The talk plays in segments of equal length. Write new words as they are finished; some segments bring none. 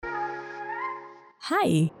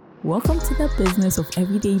Hi, welcome to the Business of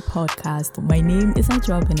Everyday podcast. My name is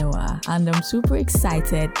Ajwa Benowa, and I'm super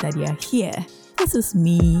excited that you're here. This is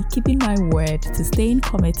me keeping my word to staying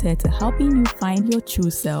committed to helping you find your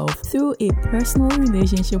true self through a personal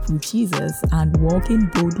relationship with Jesus and walking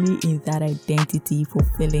boldly in that identity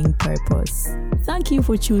fulfilling purpose. Thank you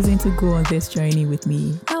for choosing to go on this journey with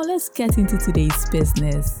me. Now let's get into today's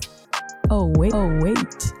business. Oh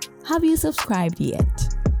wait. Have you subscribed yet?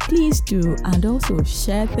 Please do, and also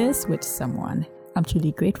share this with someone. I'm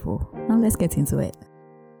truly grateful. Now let's get into it.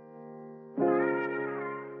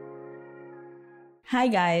 Hi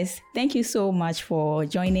guys, thank you so much for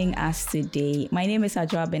joining us today. My name is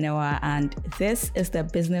Ajwa Benowa and this is the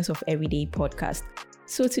Business of Everyday podcast.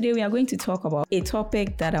 So today we are going to talk about a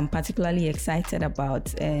topic that I'm particularly excited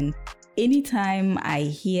about, and anytime I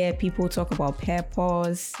hear people talk about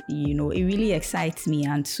purpose, it really excites me.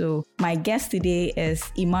 And so my guest today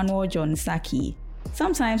is Emmanuel John Saki.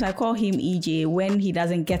 Sometimes I call him EJ when he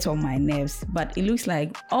doesn't get on my nerves, but it looks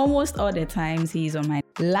like almost all the times he's on my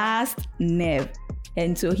last nerve.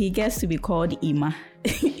 And so he gets to be called Ima.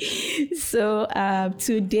 So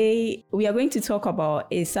today we are going to talk about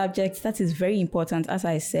a subject that is very important, as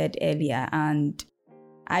I said earlier. And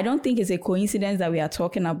I don't think it's a coincidence that we are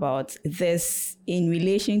talking about this in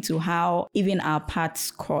relation to how even our paths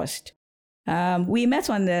crossed. We met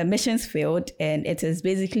on the missions field, and it is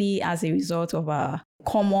basically as a result of our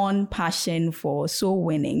common passion for soul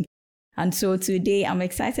winning. And so today I'm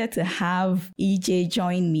excited to have EJ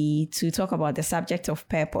join me to talk about the subject of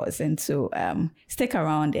purpose. And so stick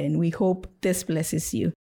around and we hope this blesses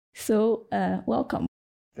you. So welcome.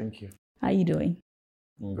 Thank you. How are you doing?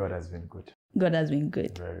 God has been good. God has been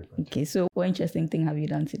good. Very good. Okay, so what interesting thing have you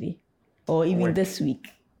done today? Or even this week?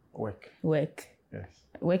 Work. Yes.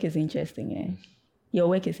 Work is interesting, eh? Yes. Your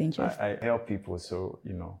work is interesting. I help people, so,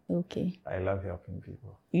 Okay. I love helping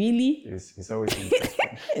people. Really? It's always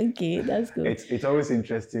interesting. Okay, that's good. It's always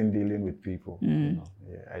interesting dealing with people.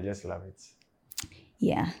 Yeah, I just love it.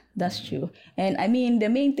 Yeah, that's true. And I mean, the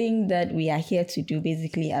main thing that we are here to do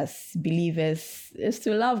basically as believers is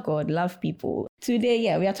to love God, love people.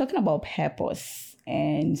 Today, we are talking about purpose.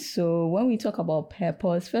 And so when we talk about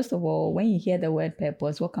purpose, first of all, when you hear the word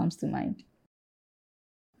purpose, what comes to mind?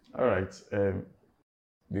 All right.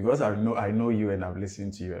 Because I know you and I've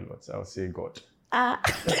listened to you a lot, I'll say God.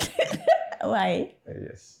 Why?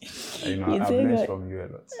 Yes. I've learned from you a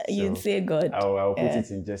lot. You'd say God. I'll put it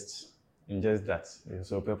in just that.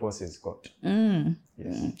 So purpose is God.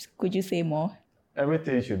 Yes. Could you say more?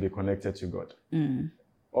 Everything should be connected to God.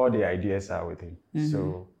 All the ideas are with Him.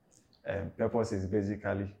 So purpose is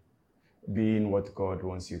basically being what God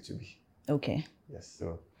wants you to be. Okay. Yes.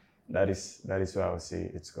 So that is why I would say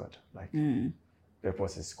it's God.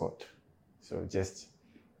 Purpose is God. So just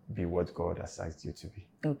be what God has asked you to be.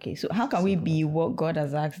 Okay. So how can we be what God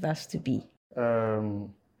has asked us to be?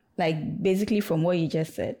 Basically from what you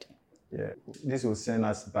just said. Yeah. This will send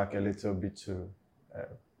us back a little bit to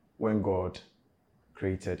when God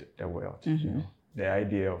created the world. The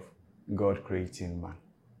idea of God creating man.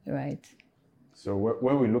 Right. So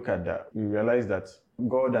when we look at that, we realize that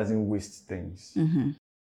God doesn't waste things.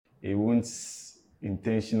 He won't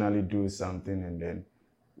intentionally do something and then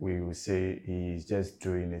we will say he's just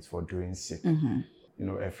doing it for doing sake.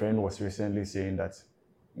 A friend was recently saying that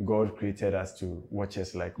God created us to watch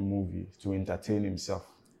us like movies, to entertain himself.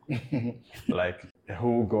 Like a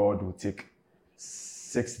whole God will take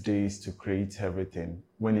 6 days to create everything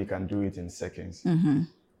when he can do it in seconds. And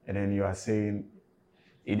then you are saying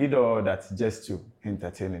he did all that just to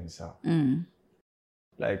entertain himself.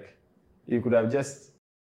 Like he could have just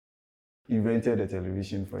invented a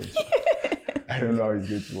television for himself. I don't know how he's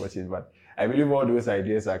going to watch it, but I believe all those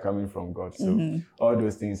ideas are coming from God. So all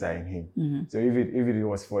those things are in him. So if it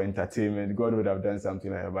was for entertainment, God would have done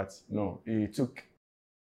something like that. But no, it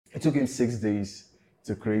took him 6 days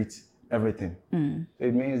to create everything.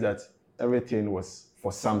 It means that everything was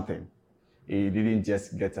for something. He didn't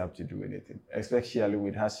just get up to do anything, especially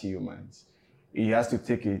with us humans. He has to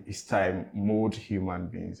take his time, mold human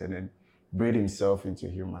beings, and then breed himself into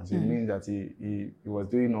humans. It means that he was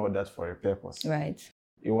doing all that for a purpose. Right.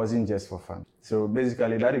 It wasn't just for fun. So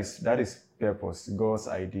basically that is purpose, God's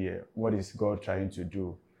idea. What is God trying to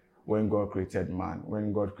do when God created man,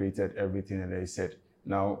 when God created everything, and he said,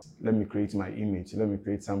 now let me create my image, let me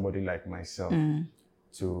create somebody like myself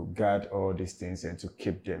to guard all these things and to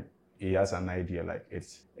keep them he has an idea, like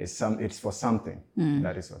it's for something.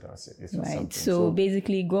 That is what I'll say. It's for something. So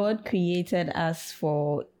basically, God created us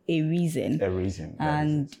for a reason. A reason.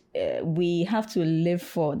 And we have to live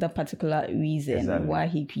for that particular reason why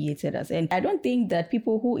he created us. And I don't think that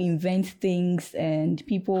people who invent things and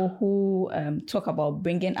people who talk about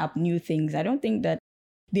bringing up new things, I don't think that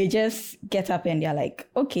they just get up and they're like,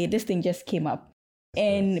 okay, this thing just came up.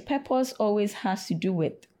 And purpose always has to do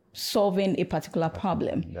with solving a particular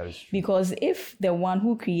problem. That is true. Because if the one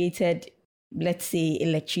who created, let's say,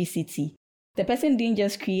 electricity, the person didn't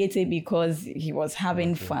just create it because he was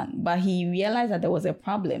having fun, but he realized that there was a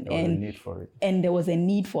problem and there was a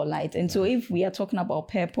need for light. And so if we are talking about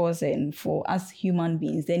purpose and for us human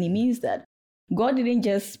beings, then it means that God didn't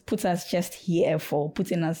just put us just here for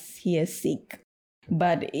putting us here sake,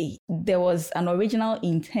 but there was an original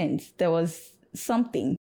intent. There was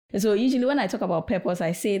something. And so usually when I talk about purpose,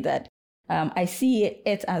 I say that I see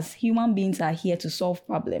it as human beings are here to solve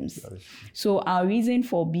problems. So our reason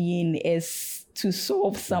for being is to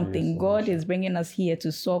solve something. God is bringing us here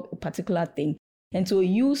to solve a particular thing. And so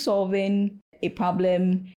you solving a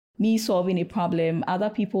problem, me solving a problem, other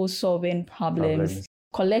people solving problems.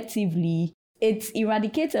 Collectively, it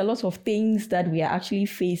eradicates a lot of things that we are actually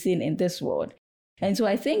facing in this world. And so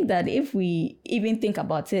I think that if we even think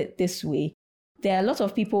about it this way, there are a lot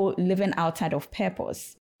of people living outside of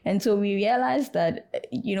purpose. And so we realize that,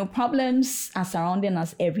 problems are surrounding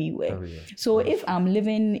us everywhere. So if I'm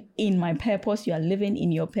living in my purpose, you are living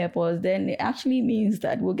in your purpose, then it actually means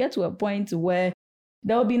that we'll get to a point where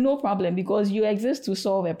there will be no problem because you exist to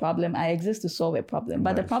solve a problem. I exist to solve a problem.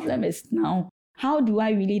 But the problem is now, how do I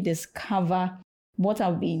really discover what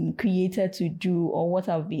I've been created to do or what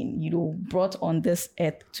I've been, brought on this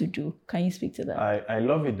earth to do? Can you speak to that? I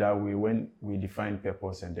love it that way when we define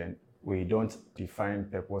purpose and then we don't define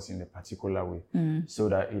purpose in a particular way so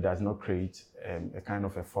that it does not create a kind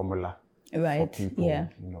of a formula for people. Yeah.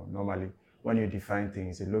 Normally when you define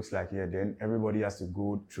things, it looks like, then everybody has to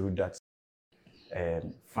go through that,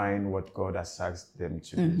 find what God has asked them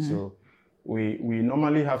to do. So we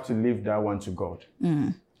normally have to leave that one to God.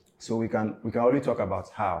 So we can only talk about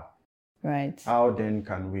how. Right. How then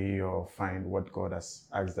can we find what God has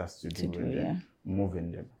asked us to do and then move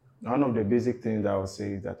in them? One of the basic things I would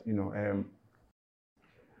say is that,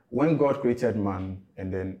 when God created man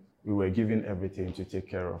and then we were given everything to take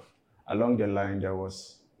care of, along the line there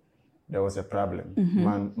was a problem.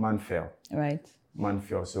 Man fell. Right. Man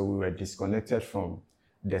fell. So we were disconnected from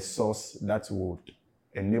the source that would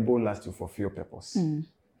enable us to fulfill purpose.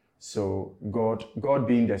 So God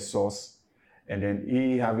being the source, and then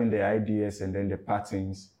he having the ideas and then the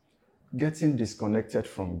patterns, getting disconnected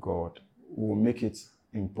from God will make it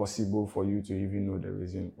impossible for you to even know the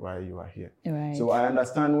reason why you are here. Right. So I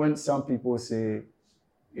understand when some people say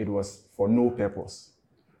it was for no purpose.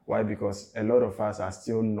 Why? Because a lot of us are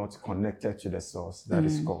still not connected to the source that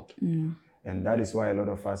is God. And that is why a lot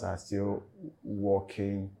of us are still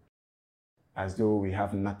walking as though we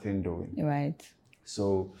have nothing doing. Right.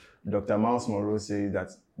 So Dr. Miles Monroe says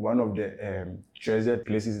that one of the treasured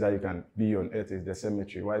places that you can be on earth is the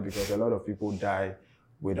cemetery. Why? Because a lot of people die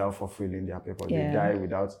without fulfilling their purpose. They die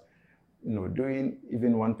without, doing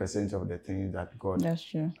even 1% of the things that God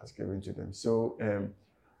has given to them. So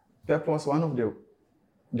purpose, one of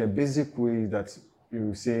the basic ways that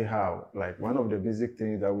you say how, like one of the basic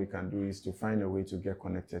things that we can do is to find a way to get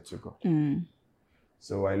connected to God.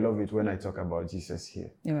 So I love it when I talk about Jesus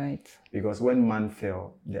here. Right. Because when man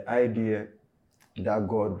fell, the idea that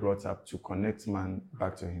God brought up to connect man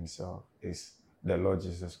back to himself is the Lord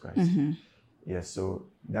Jesus Christ. Yes, so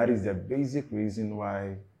that is the basic reason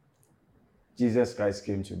why Jesus Christ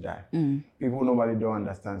came to die. People normally don't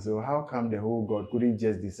understand. So how come the whole God couldn't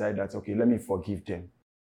just decide that, okay, let me forgive them,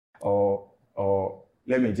 or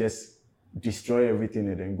let me just destroy everything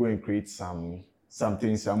and then go and create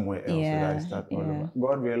something somewhere else so that I start all over?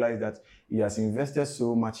 God realized that he has invested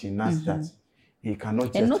so much in us that he cannot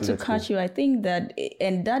just. And not to catch you, I think that,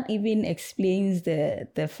 and that even explains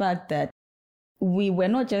the fact that we were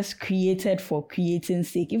not just created for creating's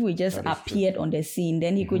sake. If we just appeared on the scene,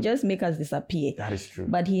 then he could just make us disappear. That is true.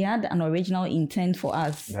 But he had an original intent for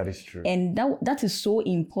us. That is true. And that is so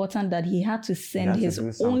important that he had to send his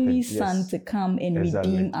only son to come and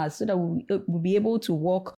redeem us so that we'll be able to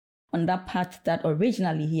walk on that path that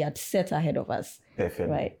originally he had set ahead of us.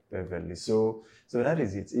 Perfectly. Right. Perfectly. So that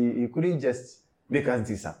is it. He couldn't just make us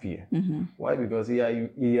disappear. Why? Because he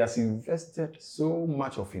has invested so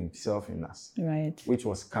much of himself in us, right, which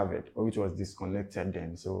was covered or which was disconnected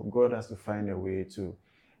then. So God has to find a way to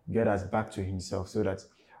get us back to himself so that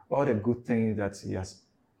all the good things that he has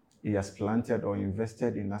he has planted or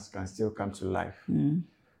invested in us can still come to life.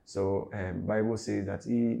 So Bible says that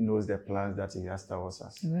he knows the plans that he has towards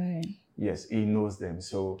us. Right. Yes, he knows them.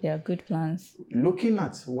 So they are good plans. Looking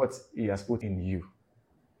at what he has put in you,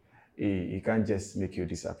 he can't just make you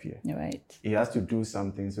disappear. Right. He has to do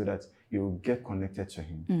something so that you get connected to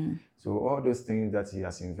him. So all those things that he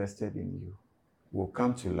has invested in you will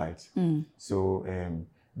come to light. So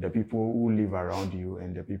the people who live around you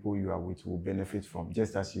and the people you are with will benefit from.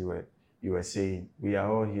 Just as you were saying, we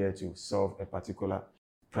are all here to solve a particular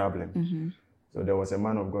problem. So there was a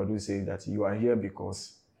man of God who said that you are here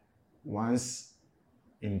because once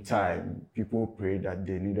in time, people prayed that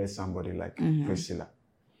they needed somebody like Priscilla.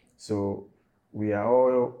 So we are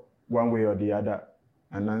all, one way or the other,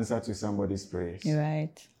 an answer to somebody's prayers.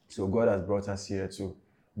 Right. So God has brought us here to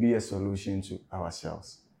be a solution to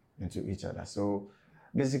ourselves and to each other. So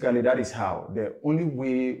basically, that is how. The only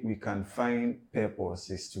way we can find purpose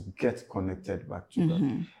is to get connected back to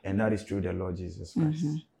God. And that is through the Lord Jesus Christ.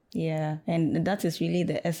 Yeah, and that is really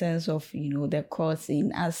the essence of, the course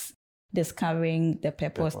in us discovering the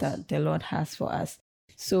purpose that the Lord has for us.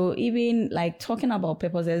 So even like talking about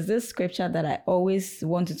purpose, there's this scripture that I always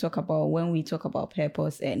want to talk about when we talk about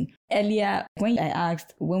purpose. And earlier, when I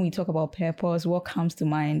asked, when we talk about purpose, what comes to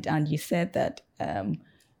mind? And you said that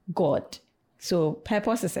God. So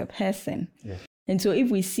purpose is a person. Yeah. And so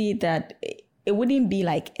if we see that it wouldn't be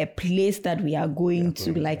like a place that we are going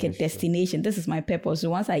to, like a destination. This is my purpose.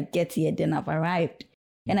 So once I get here, then I've arrived.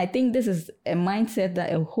 And I think this is a mindset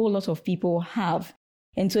that a whole lot of people have.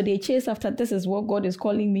 And so they chase after, this is what God is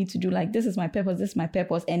calling me to do. Like, this is my purpose, this is my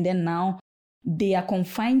purpose. And then now they are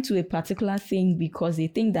confined to a particular thing because they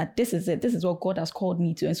think that this is it. This is what God has called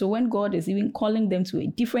me to. And so when God is even calling them to a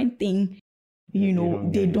different thing,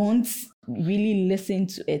 they don't really listen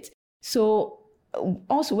to it. So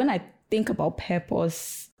also when I think about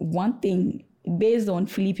purpose, one thing based on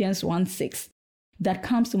Philippians 1:6 that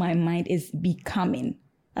comes to my mind is becoming.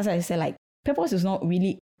 As I said, like, purpose is not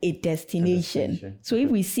really a destination. So if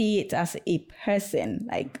we see it as a person,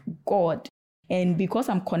 like God, and because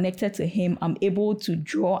I'm connected to him, I'm able to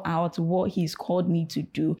draw out what he's called me to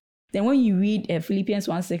do. Then when you read Philippians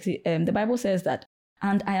 1:6, the Bible says that,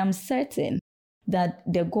 and I am certain that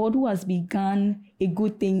the God who has begun a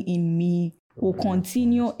good thing in me will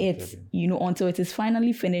continue it, until it is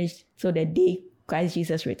finally finished, so the day Christ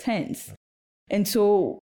Jesus returns. And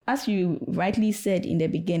so, as you rightly said in the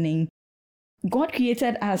beginning, God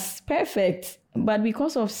created us perfect, but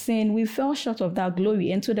because of sin, we fell short of that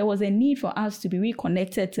glory. And so there was a need for us to be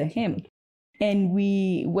reconnected to him. And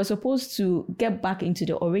we were supposed to get back into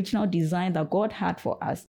the original design that God had for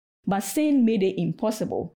us. But sin made it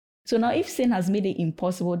impossible. So now if sin has made it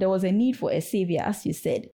impossible, there was a need for a savior, as you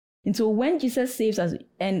said. And so when Jesus saves us,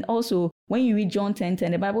 and also when you read John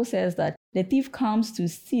 10:10, the Bible says that the thief comes to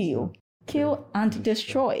steal, kill, and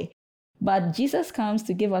destroy. But Jesus comes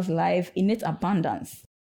to give us life in its abundance.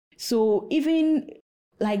 So even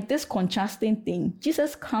like this contrasting thing,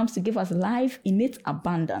 Jesus comes to give us life in its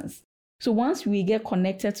abundance. So once we get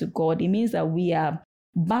connected to God, it means that we are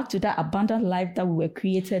back to that abundant life that we were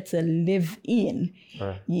created to live in.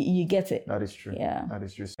 Right. You get it? That is true. Yeah. That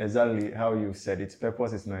is true. Exactly how you said it.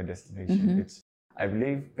 Purpose is not a destination. I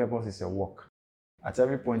believe purpose is a walk. At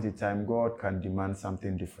every point in time, God can demand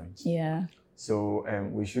something different. Yeah. So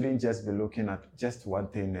we shouldn't just be looking at just one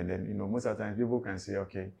thing, and then most of the time people can say,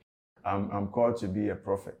 okay, I'm called to be a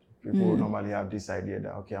prophet. People normally have this idea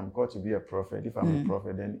that, okay, I'm called to be a prophet. If I'm a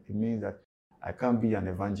prophet, then it means that I can't be an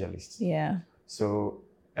evangelist. Yeah. So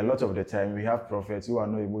a lot of the time we have prophets who are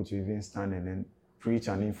not able to even stand and then preach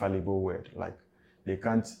an infallible word. Like, they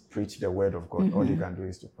can't preach the word of God. All they can do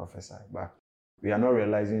is to prophesy. But we are not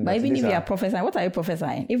realizing that. But even if you are prophesying, what are you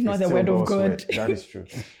prophesying? If not the word of God. Word. That is true.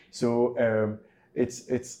 So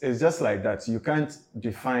it's just like that. You can't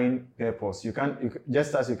define purpose.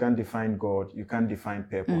 Just as you can't define God, you can't define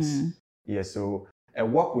purpose. Yes. So a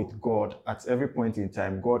walk with God at every point in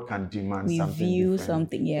time, God can demand something different.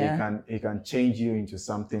 Something, yeah. He can change you into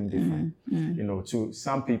something different. To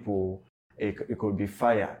some people, it could be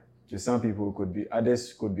fire. To some people,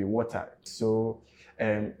 others could be water. So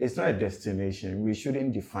it's not a destination. We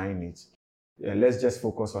shouldn't define it. Let's just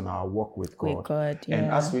focus on our walk with God. With God, yeah.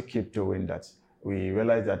 And as we keep doing that, we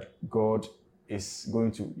realize that God is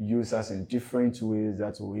going to use us in different ways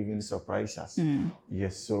that will even surprise us.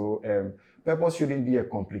 Yes, so purpose shouldn't be a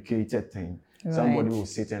complicated thing. Right. Somebody will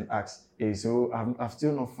sit and ask, hey, so I've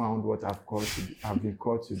still not found what I've been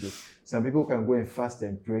called to do. Some people can go and fast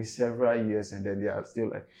and pray several years and then they are still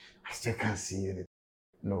like, I still can't see anything.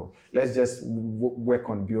 No, let's just work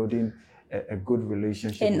on building a good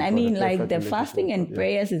relationship. And with I God, mean, a like perfect the relationship fasting with and God,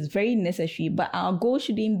 prayers is very necessary, but our goal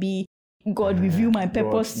shouldn't be God reveal my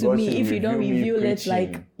purpose to God me. should If you don't reveal me reveal it,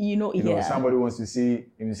 like, preaching. yeah. Somebody wants to see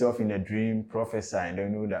himself in a dream, prophesy, and they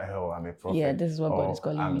know that, oh, I'm a prophet. Yeah, this is what God is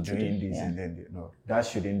calling me to do. I'm doing this, and then, that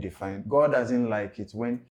shouldn't define. God doesn't like it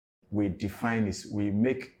when we define we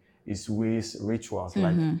make his ways rituals.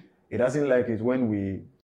 Like, it doesn't like it when we,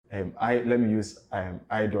 let me use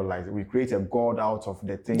idolize. We create a God out of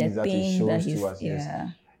the things that he shows to us.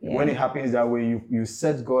 Yes. Yeah. When it happens that way, you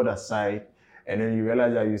set God aside, and then you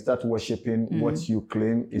realize that you start worshiping what you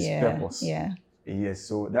claim is purpose. Yeah. Yes,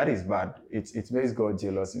 so that is bad. It makes God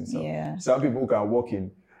jealous himself. Yeah. Some people can walk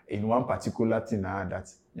in one particular thing that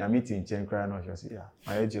you're meeting Chenkra and just say, yeah,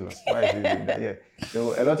 I'm jealous. Why is he doing that? Yeah.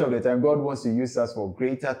 So a lot of the time, God wants to use us for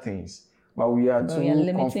greater things, but we are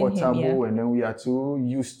too comfortable, and then we are too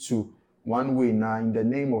used to one way now. In the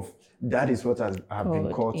name of that is what I've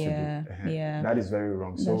been called to do. Yeah. That is very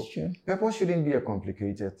wrong. So that's true. Purpose shouldn't be a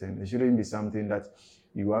complicated thing. It shouldn't be something that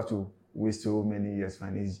you have to waste so many years for.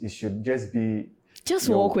 It should just be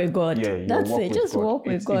walk with God. Yeah, that's it. Just walk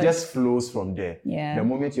with God. It just flows from there. Yeah. The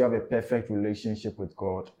moment you have a perfect relationship with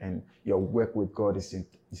God and your work with God is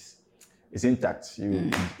intact,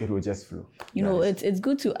 it will just flow. It's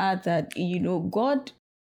good to add that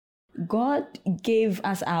God gave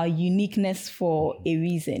us our uniqueness for a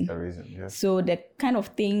reason. A reason, yes. So the kind of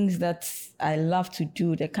things that I love to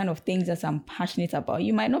do, the kind of things that I'm passionate about,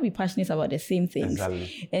 you might not be passionate about the same things.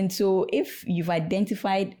 Exactly. And so if you've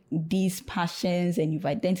identified these passions and you've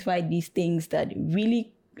identified these things that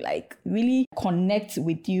really connect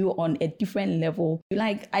with you on a different level.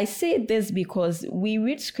 Like, I say this because we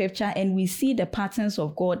read scripture and we see the patterns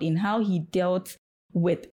of God in how he dealt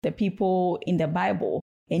with the people in the Bible.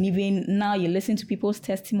 And even now you listen to people's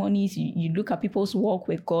testimonies, you look at people's walk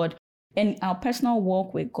with God and our personal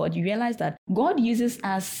walk with God, you realize that God uses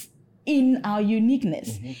us in our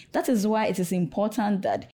uniqueness. That is why it is important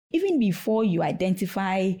that even before you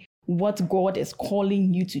identify what God is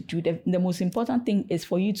calling you to do, the most important thing is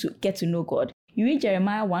for you to get to know God. You read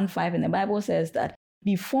Jeremiah 1:5 and the Bible says that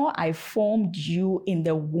before I formed you in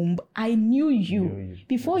the womb, I knew you.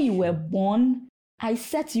 Before you were born, I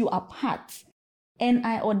set you apart. And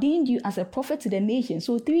I ordained you as a prophet to the nation.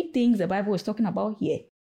 So 3 things the Bible is talking about here.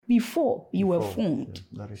 Before you were formed,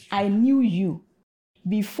 I knew you.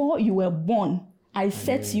 Before you were born, I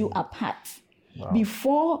set you apart. Wow.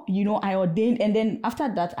 Before, I ordained, and then after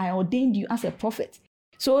that, I ordained you as a prophet.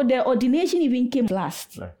 So the ordination even came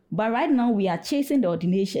last. Right. But right now, we are chasing the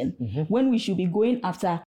ordination when we should be going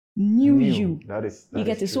after new you. That is you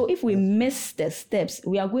get it? So if we miss the steps,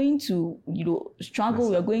 we are going to,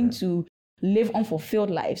 struggle. We are going to live unfulfilled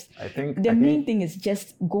lives. I think the main thing is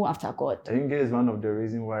just go after God. I think it is one of the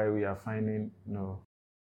reasons why we are finding,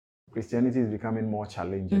 Christianity is becoming more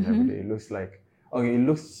challenging every day. It looks like, it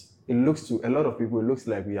looks to a lot of people, it looks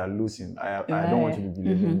like we are losing. I don't want to be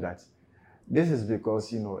believing that. This is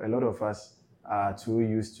because, a lot of us are too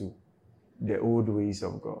used to the old ways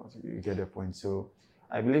of God. You get the point. So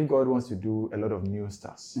I believe God wants to do a lot of new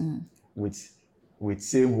stuff with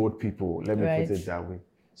same old people. Let me put it that way.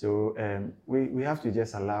 So we have to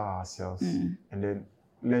just allow ourselves and then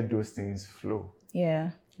let those things flow.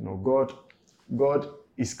 Yeah. God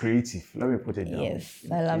is creative. Let me put it that way. Yes,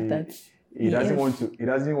 I love that. He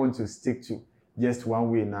doesn't want to stick to just one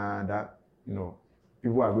way now that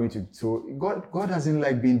people are going to. So God doesn't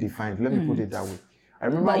like being defined. Let me put it that way. I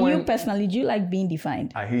remember. But you personally, do you like being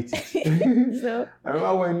defined? I hate it. So I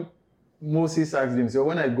remember when Moses asked him, "So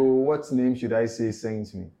when I go, what name should I say saying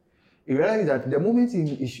to me?" He realized that the moment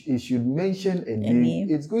he should mention a name,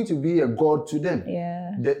 it's going to be a god to them.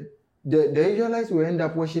 Yeah. The Israelites will end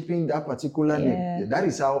up worshiping that particular name. That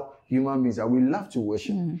is how human beings are. We love to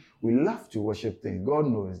worship. We love to worship things. God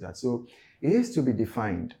knows that. So it has to be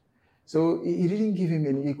defined. So he didn't give him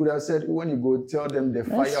any. He could have said, when you go, tell them the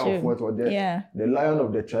fire of what, or the lion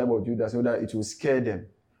of the tribe of Judah, so that it will scare them.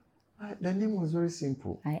 The name was very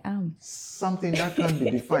simple. I am. Something that can't be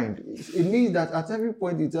defined. It means that at every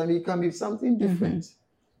point in time, it can be something different.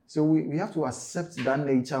 So we have to accept that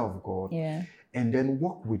nature of God and then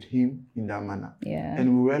walk with him in that manner.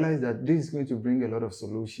 And we realize that this is going to bring a lot of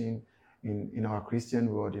solution in our Christian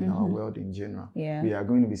world, in our world in general. We are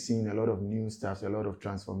going to be seeing a lot of new stuff, a lot of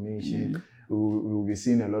transformation. We will be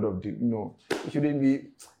seeing a lot of, it shouldn't be,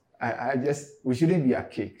 we shouldn't be a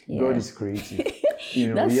cake. God is creative. He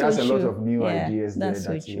has a lot of new ideas there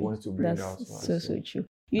that he wants to bring out. So true.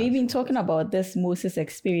 You're even talking about this Moses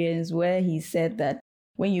experience where he said that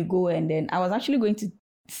when you go, and then I was actually going to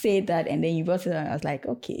say that, and then you brought it up, and I was like,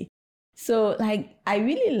 okay. So I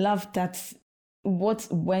really love that what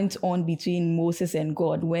went on between Moses and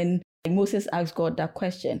God when Moses asked God that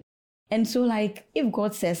question. And so, like, if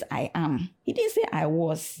God says, I am, he didn't say I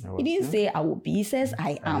was. He didn't say I will be. He says,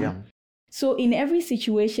 I am. So in every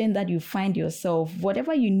situation that you find yourself,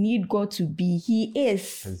 whatever you need God to be, he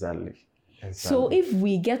is. Exactly. So if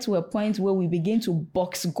we get to a point where we begin to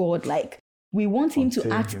box God, like we want him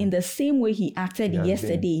to act in the same way he acted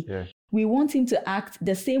yesterday. We want him to act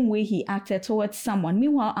the same way he acted towards someone.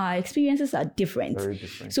 Meanwhile, our experiences are different. Very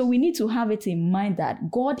different. So we need to have it in mind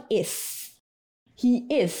that God is. He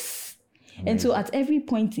is. Amazing. And so at every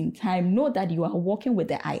point in time, know that you are walking with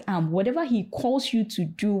the I am. Whatever he calls you to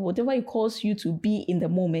do, whatever he calls you to be in the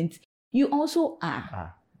moment, you also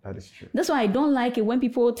are. That is true. That's why I don't like it when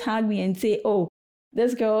people tag me and say, oh,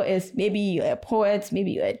 this girl is, maybe you're a poet,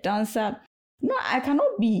 maybe you're a dancer. No, I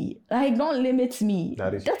cannot be. Like, don't limit me.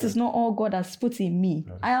 That is not all God has put in me.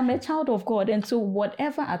 I am a child of God. And so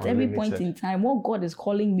whatever at every point in time, what God is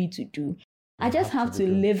calling me to do, I just have to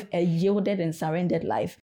live a yielded and surrendered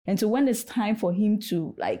life. And so when it's time for him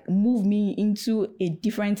to like move me into a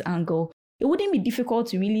different angle, it wouldn't be difficult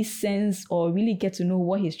to really sense or really get to know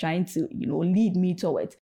what he's trying to, lead me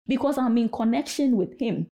towards, because I'm in connection with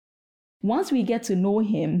him. Once we get to know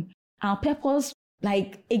him, our purpose,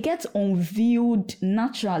 like, it gets unveiled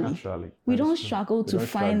naturally. We don't struggle to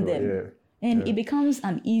find them. And it becomes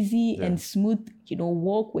an easy and smooth,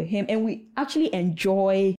 walk with him. And we actually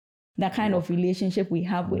enjoy that kind of relationship we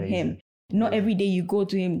have with him. Not every day you go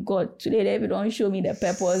to him, God, today if you don't show me the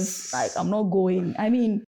purpose, like, I'm not going. I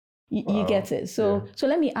mean, you get it. So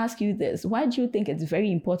let me ask you this. Why do you think it's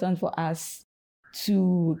very important for us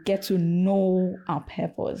to get to know our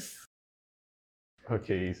purpose?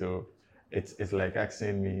 Okay, so it's like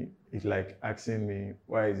asking me,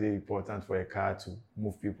 why is it important for a car to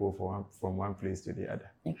move people from one place to the other?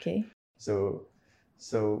 Okay. So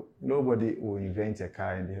nobody will invent a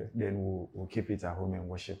car and then we'll keep it at home and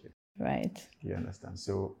worship it. Right. You understand?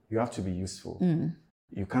 So you have to be useful.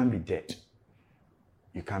 You can't be dead.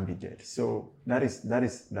 So that is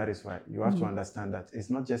why you have to understand that it's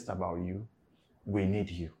not just about you. We need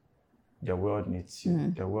you. The world needs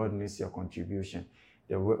you. The world needs your contribution.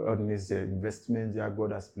 The world needs the investment that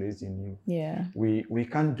God has placed in you. Yeah. We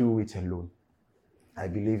can't do it alone. I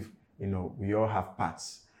believe, we all have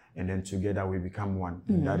parts, and then together we become one.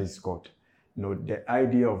 And that is God. The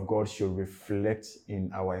idea of God should reflect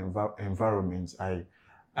in our environment.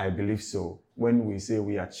 I believe so. When we say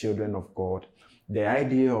we are children of God, the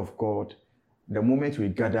idea of God, the moment we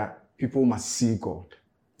gather, people must see God.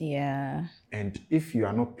 Yeah. And if you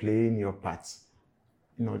are not playing your part,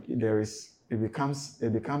 it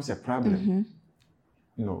becomes a problem.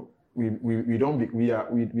 We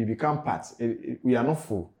become parts. We are not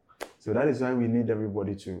full. So that is why we need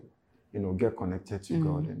everybody to get connected to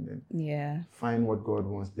God and then find what God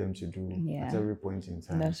wants them to do at every point in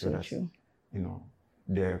time. That's so true.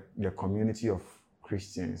 The community of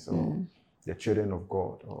Christians or the children of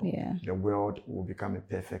God or the world will become a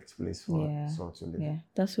perfect place for us all to live. Yeah,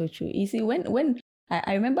 that's so true. You see, when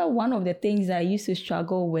I remember one of the things I used to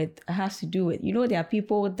struggle with has to do with, there are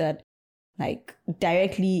people that, like,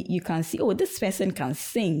 directly you can see, oh, this person can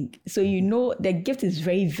sing. So the gift is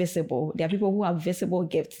very visible. There are people who have visible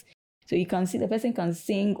gifts. So you can see the person can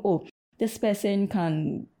sing, oh, this person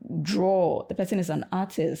can draw, the person is an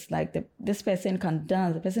artist, like this person can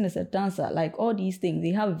dance, the person is a dancer, like all these things,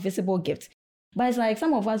 they have visible gifts. But it's like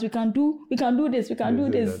some of us, we can do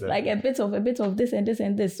this, like a bit of this and this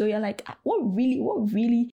and this. So you're like, what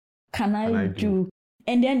really can I do?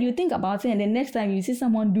 And then you think about it, and the next time you see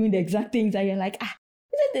someone doing the exact things, and you're like, is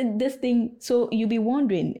it this thing? So you'll be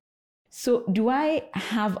wondering, so do I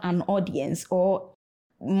have an audience, or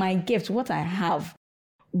my gift, what I have,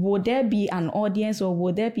 would there be an audience, or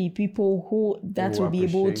would there be people who will be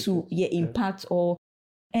able to impact?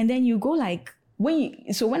 And then you go like,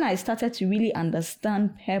 when I started to really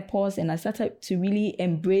understand purpose and I started to really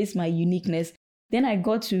embrace my uniqueness, then I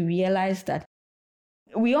got to realize that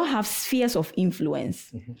we all have spheres of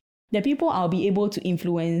influence. The people I'll be able to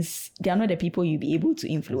influence, they are not the people you'll be able to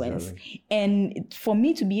influence. Exactly. And for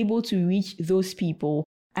me to be able to reach those people,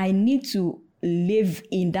 I need to live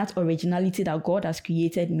in that originality that God has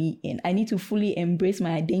created me in. I need to fully embrace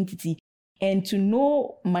my identity. And to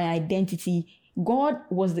know my identity, God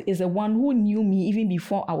is the one who knew me even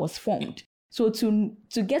before I was formed. So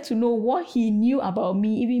to get to know what he knew about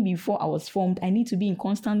me even before I was formed, I need to be in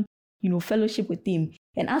constant, fellowship with him.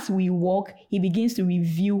 And as we walk, he begins to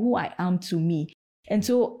reveal who I am to me. And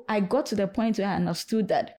so I got to the point where I understood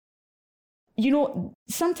that,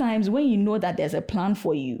 sometimes when you know that there's a plan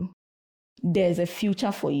for you, there's a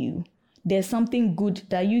future for you, there's something good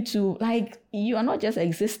that you are not just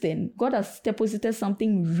existing. God has deposited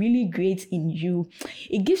something really great in you.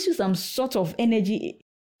 It gives you some sort of energy,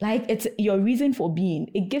 like it's your reason for being.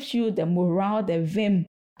 It gives you the morale, the vim,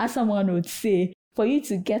 as someone would say, for you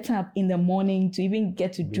to get up in the morning to even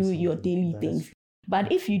get to do your daily things.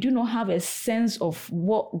 But if you do not have a sense of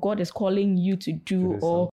what God is calling you to do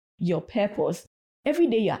or your purpose, every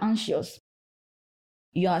day you're anxious.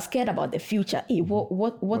 You are scared about the future. Hey,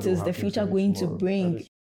 what is the future going to bring?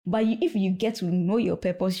 But if you get to know your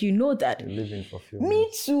purpose, you know that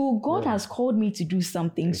me too, God has called me to do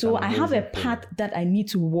something. So I have a path that I need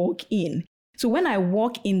to walk in. So when I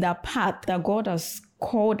walk in that path that God has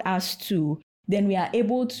called us to, then we are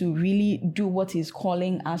able to really do what He's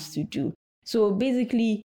calling us to do. So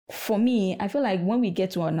basically, for me, I feel like when we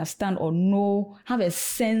get to understand or know, have a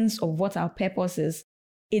sense of what our purpose is,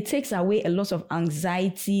 it takes away a lot of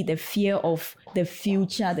anxiety, the fear of the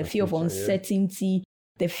future, the fear of uncertainty,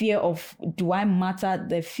 the fear of, do I matter?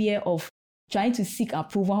 The fear of trying to seek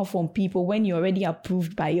approval from people when you're already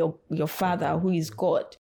approved by your Father, who is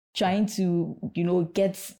God. Trying to,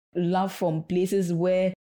 get love from places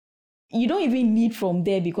where you don't even need from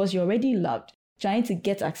there because you're already loved. Trying to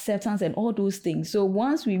get acceptance and all those things. So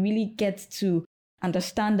once we really get to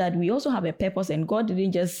understand that we also have a purpose and God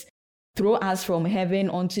didn't just throw us from heaven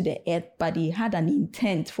onto the earth, but He had an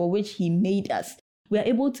intent for which He made us. We are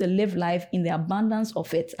able to live life in the abundance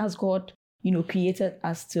of it as God, created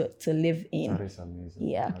us to live in. That is amazing.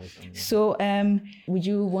 Yeah. That is amazing. So would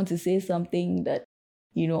you want to say something that,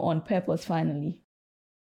 on purpose finally?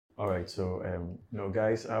 All right. So,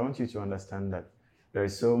 guys, I want you to understand that there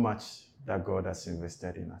is so much that God has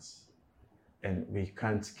invested in us, and we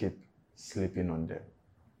can't keep sleeping on them.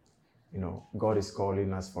 God is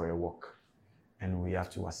calling us for a walk, and we have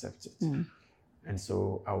to accept it. And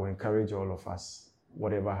so I will encourage all of us,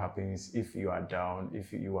 whatever happens, if you are down,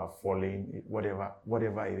 if you are falling,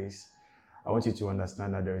 whatever it is, I want you to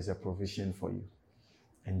understand that there is a provision for you.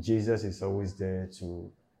 And Jesus is always there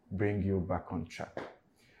to bring you back on track.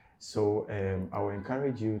 So I will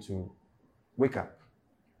encourage you to wake up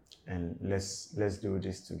and let's do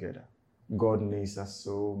this together. God needs us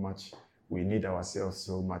so much. We need ourselves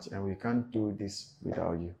so much, and we can't do this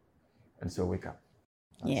without you. And so wake up.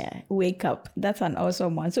 Wake up. That's an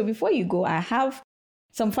awesome one. So before you go, I have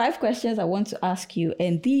some 5 questions I want to ask you,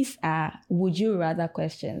 and these are would you rather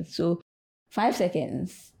questions. So 5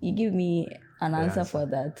 seconds, you give me an answer for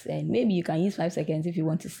that, and maybe you can use 5 seconds if you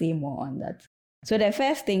want to say more on that. So the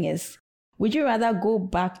first thing is, would you rather go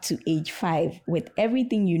back to age 5 with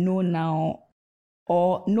everything you know now,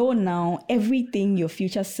 or know now everything your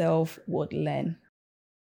future self would learn?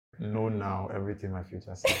 Know now everything my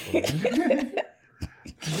future self would learn.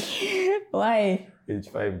 Why? Age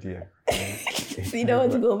 5, dear. So you don't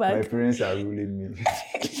want to go back? My parents are ruling me.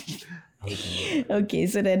 Okay,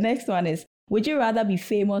 so the next one is, would you rather be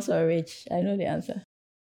famous or rich? I know the answer.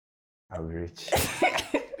 I'm rich.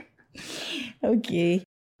 Okay.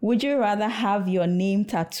 Would you rather have your name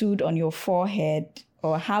tattooed on your forehead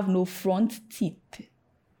or have no front teeth?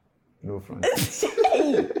 No front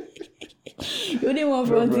teeth. You didn't want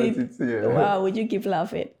front teeth? Yeah. Wow, would you keep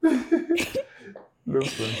laughing? No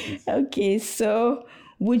front teeth. Okay, so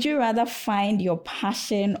would you rather find your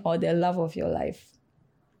passion or the love of your life?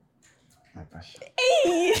 My passion.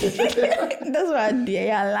 Hey! That's what you're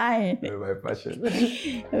lying. My passion.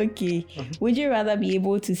 Okay. Would you rather be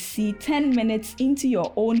able to see 10 minutes into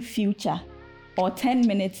your own future or 10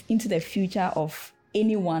 minutes into the future of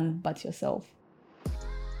anyone but yourself?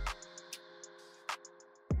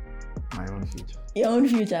 My own future. Your own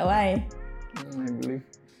future, why? I believe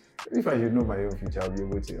if I should know my own future, I'll be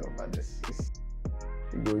able to help others.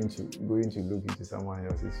 Going to look into someone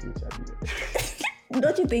else's future.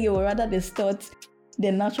 Don't you think it would rather distort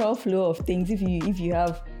the natural flow of things if you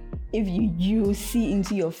see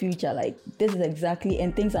into your future, like this is exactly,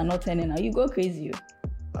 and things are not turning out, you go crazy.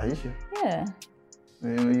 Are you sure? Yeah.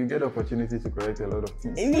 You get opportunity to correct a lot of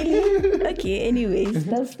things. Really? Okay, anyways,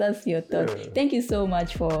 that's your thought. Yeah. Thank you so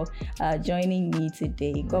much for joining me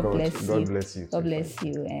today. God bless you. God bless you. God bless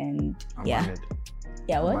you. And I'm honored.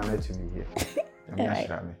 Yeah, what? I'm honored to be here. All right.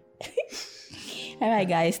 All right,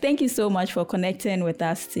 guys. Thank you so much for connecting with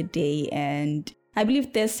us today. And I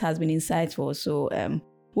believe this has been insightful. So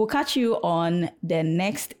we'll catch you on the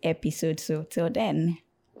next episode. So till then,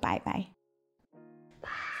 bye-bye.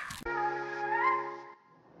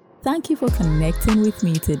 Thank you for connecting with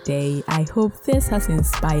me today. I hope this has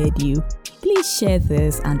inspired you. Please share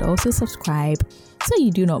this and also subscribe so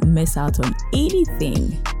you do not miss out on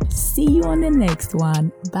anything. See you on the next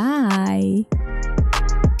one. Bye.